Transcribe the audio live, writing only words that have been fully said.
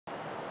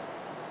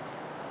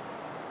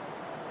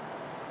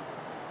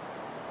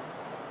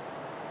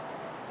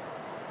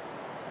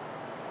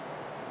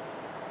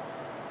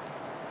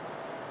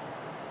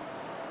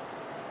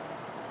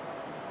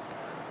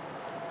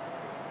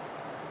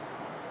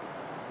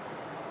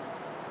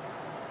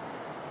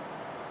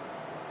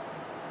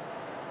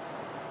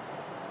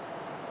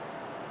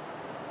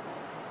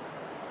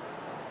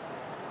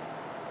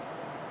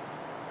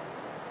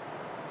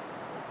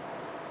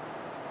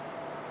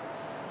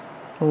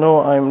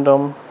No, I'm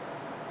dumb.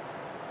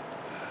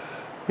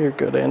 You're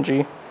good,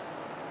 Angie.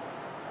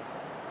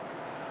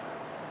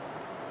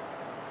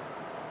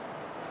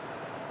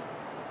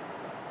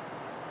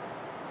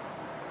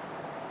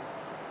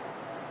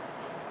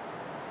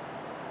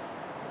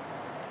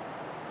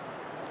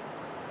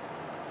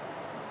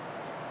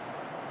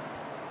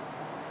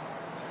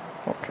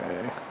 Okay.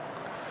 I'm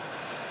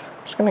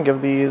just gonna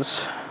give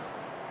these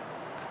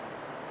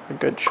a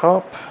good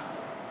chop.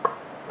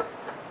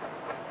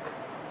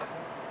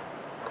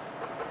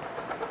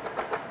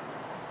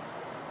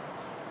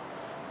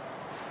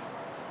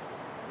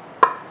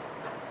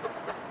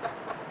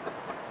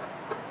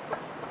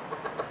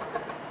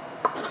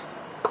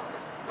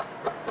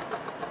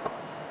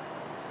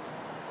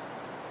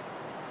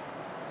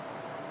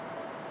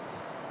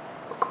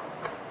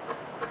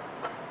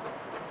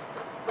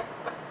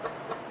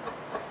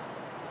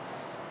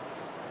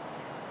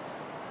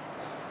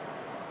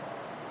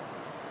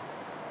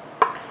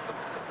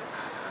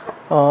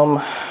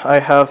 I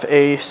have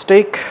a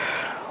steak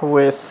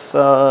with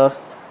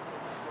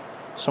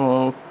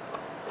some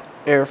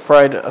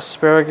air-fried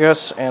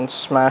asparagus and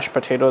smashed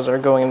potatoes are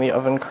going in the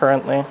oven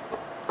currently.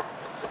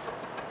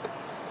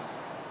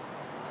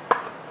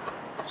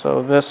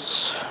 So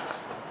these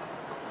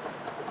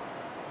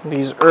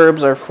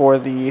herbs are for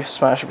the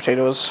smashed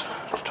potatoes,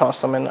 to toss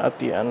them in at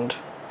the end.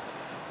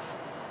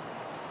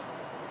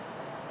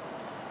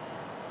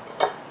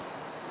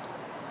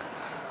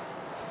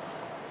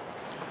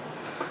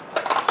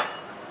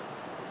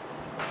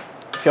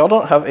 If y'all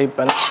don't have a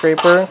bench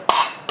scraper,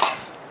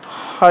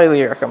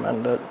 highly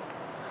recommend it.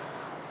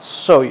 It's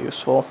so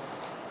useful.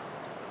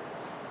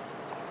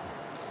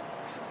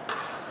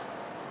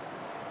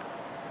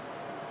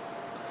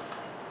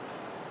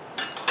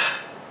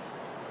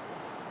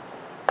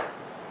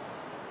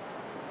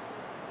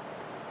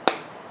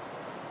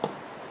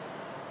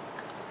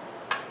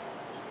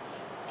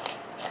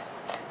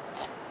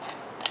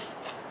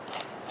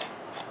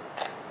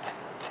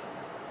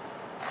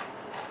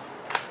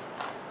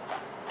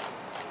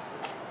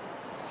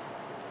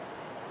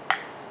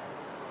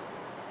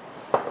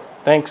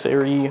 Thanks,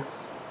 Ari.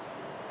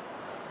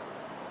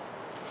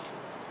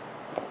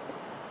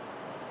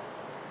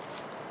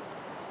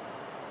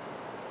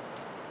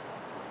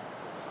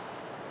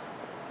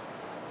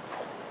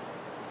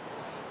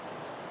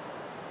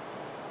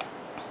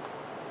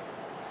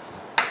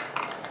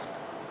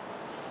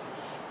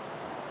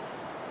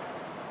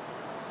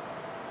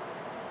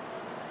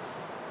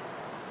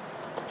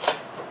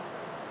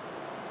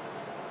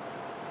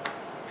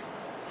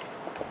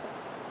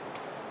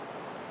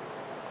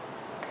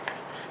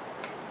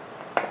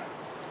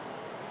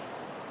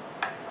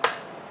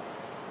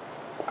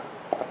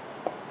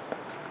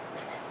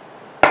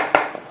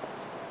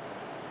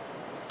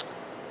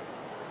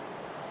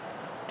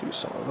 Do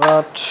some of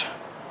that.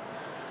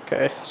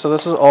 Okay, so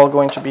this is all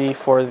going to be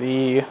for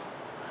the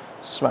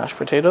smashed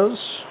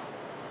potatoes.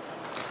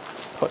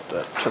 Put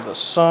that to the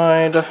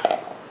side.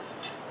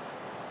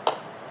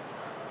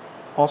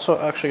 Also,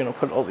 actually going to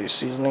put all these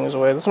seasonings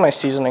away. This is my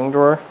seasoning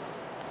drawer,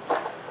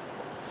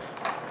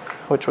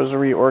 which was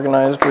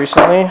reorganized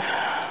recently,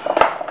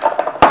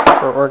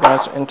 or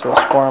organized into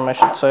this form, I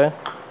should say.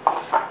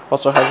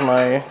 Also has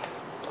my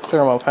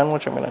thermo pen,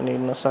 which I'm going to need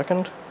in a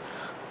second.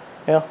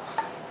 Yeah,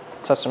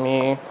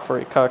 sesame,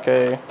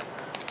 furikake,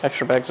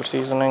 extra bags of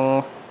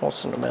seasoning, whole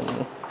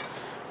cinnamon,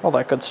 all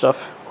that good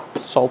stuff.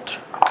 Salt,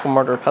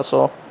 mortar,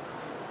 pestle,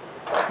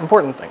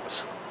 important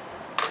things.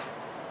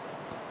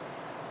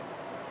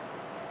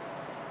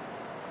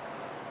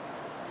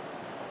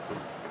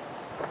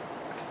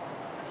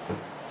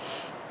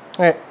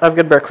 Alright, have a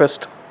good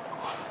breakfast.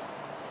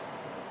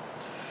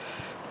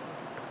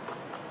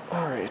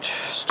 Alright,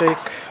 steak.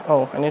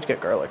 Oh, I need to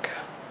get garlic.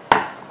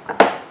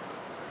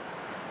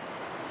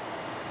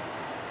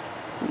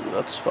 Ooh,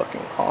 that's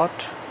fucking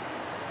hot.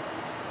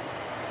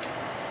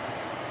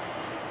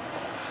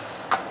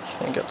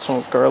 And get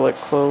some garlic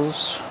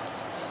cloves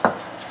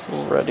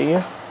ready.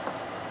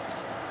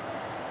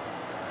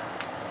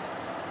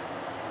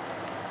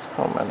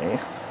 How many?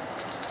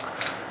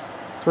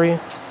 3?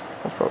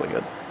 That's probably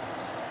good.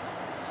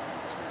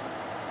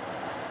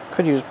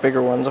 Could use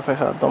bigger ones if I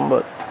had them,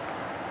 but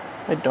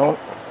I don't.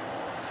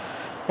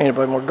 I need to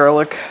buy more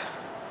garlic.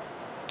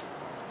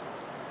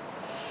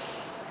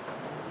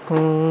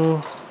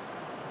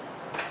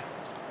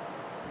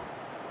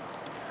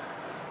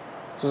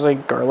 This is a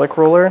garlic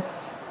roller.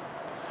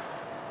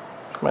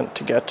 Meant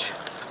to get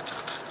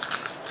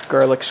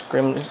garlic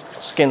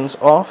skins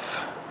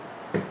off.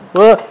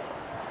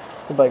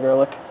 Goodbye,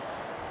 garlic.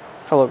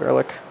 Hello,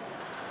 garlic.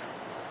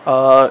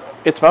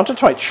 It's mounted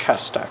to my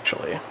chest,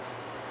 actually.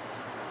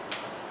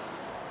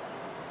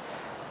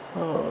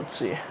 Oh, let's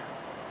see.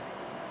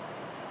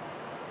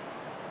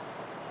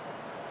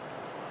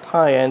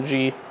 Hi,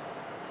 Angie.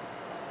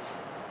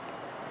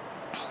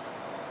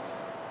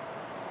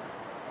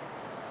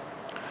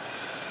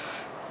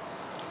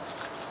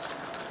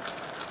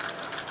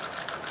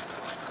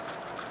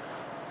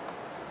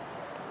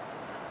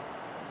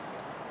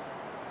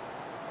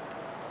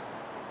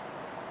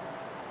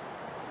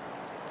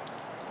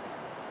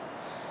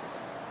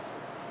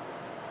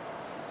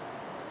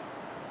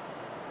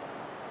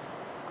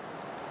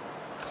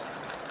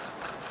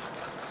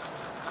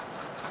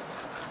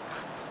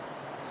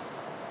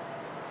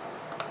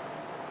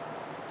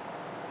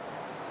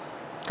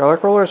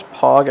 Garlic roller is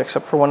pog,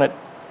 except for when it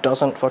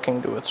doesn't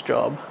fucking do its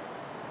job.